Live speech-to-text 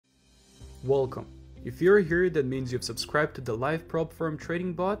Welcome. If you're here, that means you've subscribed to the live prop firm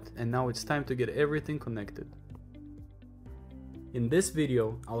trading bot, and now it's time to get everything connected. In this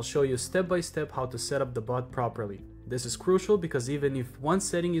video, I'll show you step by step how to set up the bot properly. This is crucial because even if one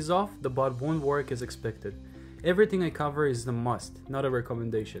setting is off, the bot won't work as expected. Everything I cover is a must, not a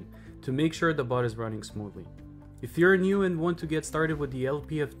recommendation, to make sure the bot is running smoothly. If you're new and want to get started with the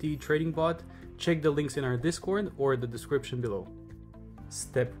LPFT Trading Bot, check the links in our Discord or the description below.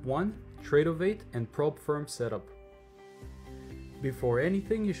 Step 1. Tradovate and prop firm setup. Before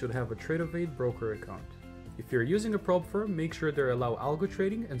anything, you should have a Tradovate broker account. If you're using a prop firm, make sure they allow algo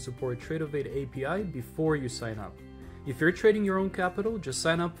trading and support Tradovate API before you sign up. If you're trading your own capital, just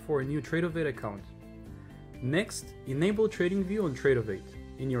sign up for a new Tradovate account. Next, enable TradingView on Tradovate.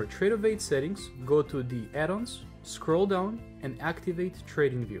 In your Tradovate settings, go to the add-ons, scroll down, and activate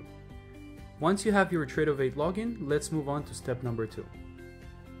TradingView. Once you have your Tradovate login, let's move on to step number 2.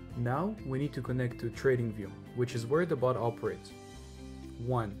 Now, we need to connect to TradingView, which is where the bot operates.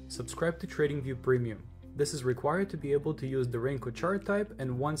 1. Subscribe to TradingView Premium. This is required to be able to use the Renko chart type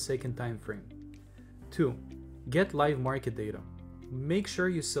and 1 second time frame. 2. Get live market data. Make sure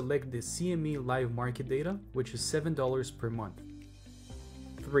you select the CME live market data, which is $7 per month.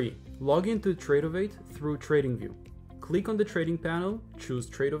 3. Log into Tradovate through TradingView. Click on the trading panel, choose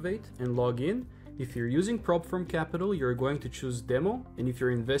Tradovate, and log in. If you're using prop firm capital, you're going to choose demo, and if you're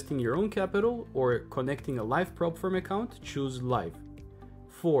investing your own capital or connecting a live prop firm account, choose live.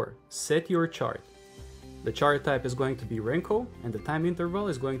 4. Set your chart. The chart type is going to be Renko, and the time interval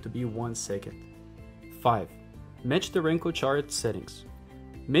is going to be 1 second. 5. Match the Renko chart settings.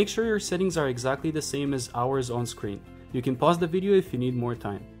 Make sure your settings are exactly the same as ours on screen. You can pause the video if you need more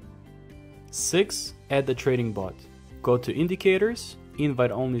time. 6. Add the trading bot. Go to Indicators,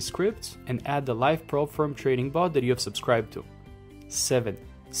 Invite Only Scripts, and add the live prop firm trading bot that you have subscribed to. 7.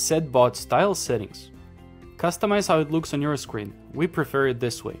 Set bot style settings. Customize how it looks on your screen. We prefer it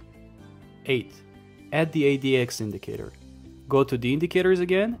this way. 8. Add the ADX indicator. Go to the indicators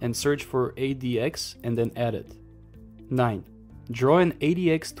again and search for ADX and then add it. 9. Draw an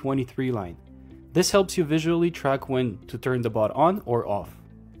ADX 23 line. This helps you visually track when to turn the bot on or off.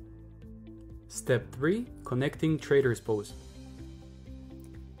 Step 3. Connecting TradersPost.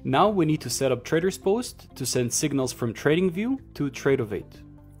 Now we need to set up TradersPost to send signals from TradingView to Tradovate.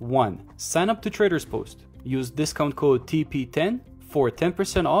 1. Sign up to TradersPost. Use discount code TP10 for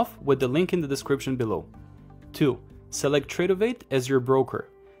 10% off with the link in the description below. 2. Select Tradovate as your broker.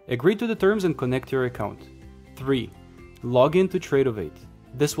 Agree to the terms and connect your account. 3. Log in to Tradovate.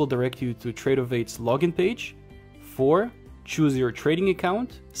 This will direct you to Tradovate's login page. 4. Choose your trading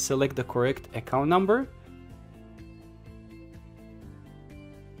account. Select the correct account number.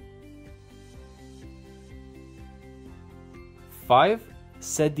 5.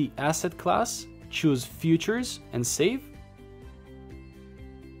 Set the asset class. Choose futures and save.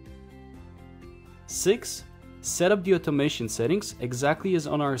 6. Set up the automation settings exactly as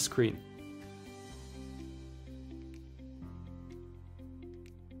on our screen.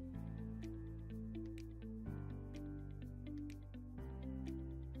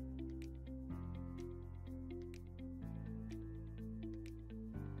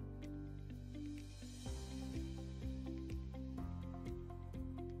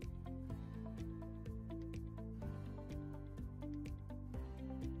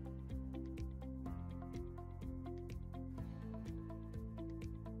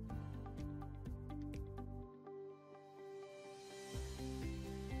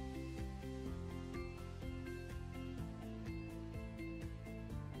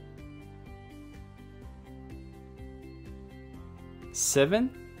 Seven.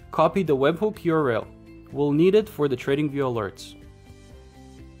 Copy the webhook URL. We'll need it for the TradingView alerts.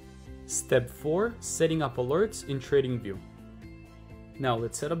 Step 4. Setting up alerts in TradingView. Now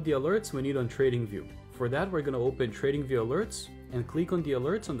let's set up the alerts we need on TradingView. For that, we're going to open TradingView Alerts and click on the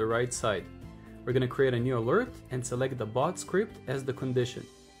alerts on the right side. We're going to create a new alert and select the bot script as the condition.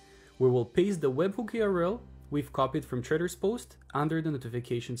 We will paste the webhook URL we've copied from TradersPost under the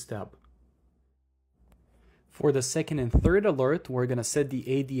Notifications tab. For the second and third alert, we're going to set the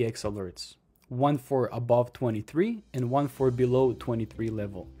ADX alerts. One for above 23 and one for below 23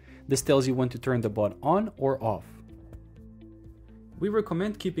 level. This tells you when to turn the bot on or off. We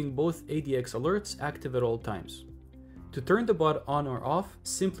recommend keeping both ADX alerts active at all times. To turn the bot on or off,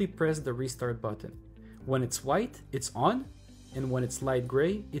 simply press the restart button. When it's white, it's on, and when it's light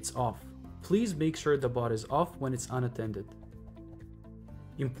gray, it's off. Please make sure the bot is off when it's unattended.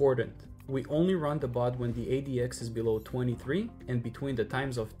 Important: we only run the bot when the ADX is below 23 and between the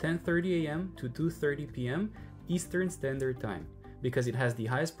times of 10:30 AM to 2:30 PM Eastern Standard Time. because it has the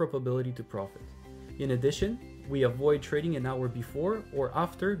highest probability to profit. In addition, we avoid trading an hour before or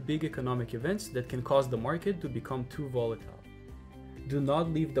after big economic events that can cause the market to become too volatile. Do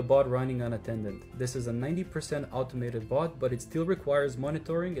not leave the bot running unattended. This is a 90% automated bot, but it still requires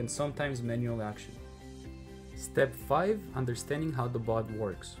monitoring and sometimes manual action. Step 5. Understanding how the bot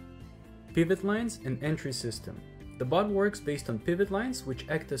works. Pivot lines and entry system. The bot works based on pivot lines, which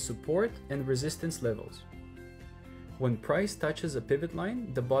act as support and resistance levels. When price touches a pivot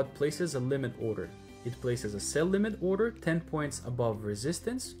line, the bot places a limit order. It places a sell limit order 10 points above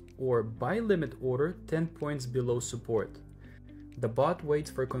resistance or buy limit order 10 points below support. The bot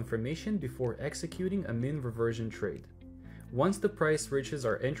waits for confirmation before executing a mean reversion trade. Once the price reaches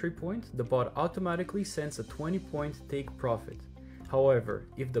our entry point, the bot automatically sends a 20-point take profit. However,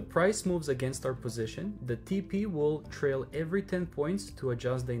 if the price moves against our position, the TP will trail every 10 points to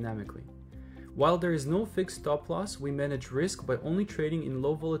adjust dynamically. While there is no fixed stop loss, we manage risk by only trading in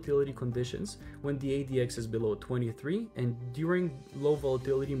low volatility conditions when the ADX is below 23 and during low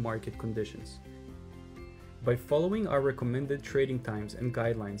volatility market conditions. By following our recommended trading times and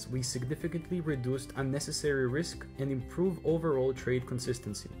guidelines, we significantly reduced unnecessary risk and improve overall trade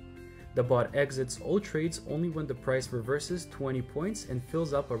consistency. The bot exits all trades only when the price reverses 20 points and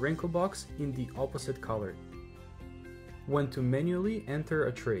fills up a Renko box in the opposite color. When to manually enter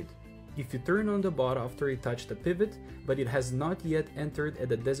a trade. If you turn on the bot after it touched the pivot, but it has not yet entered at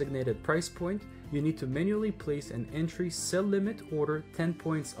the designated price point, you need to manually place an entry sell limit order 10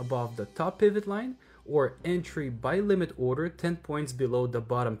 points above the top pivot line or entry buy limit order 10 points below the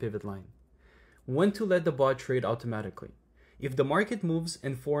bottom pivot line. When to let the bot trade automatically. If the market moves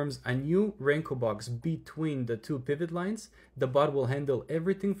and forms a new Renko box between the two pivot lines, the bot will handle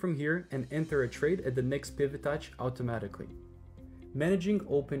everything from here and enter a trade at the next pivot touch automatically. Managing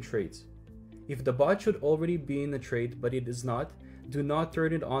open trades. If the bot should already be in a trade but it is not, do not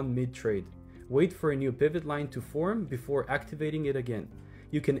turn it on mid-trade. Wait for a new pivot line to form before activating it again.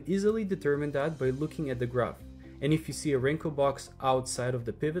 You can easily determine that by looking at the graph. And if you see a Renko box outside of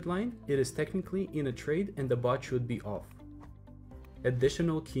the pivot line, it is technically in a trade and the bot should be off.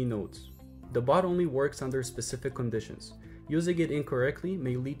 Additional key notes. The bot only works under specific conditions. Using it incorrectly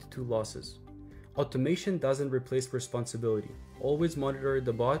may lead to losses. Automation doesn't replace responsibility. Always monitor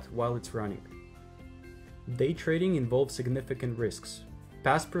the bot while it's running. Day trading involves significant risks.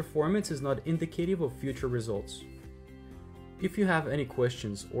 Past performance is not indicative of future results. If you have any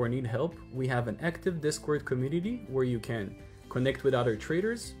questions or need help, we have an active Discord community where you can connect with other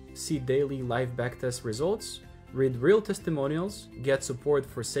traders, see daily live backtest results, read real testimonials, get support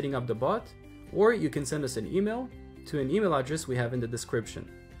for setting up the bot, or you can send us an email to an email address we have in the description.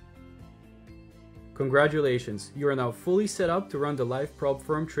 Congratulations, you are now fully set up to run the live prop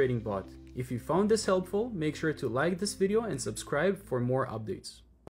firm trading bot. If you found this helpful, make sure to like this video and subscribe for more updates.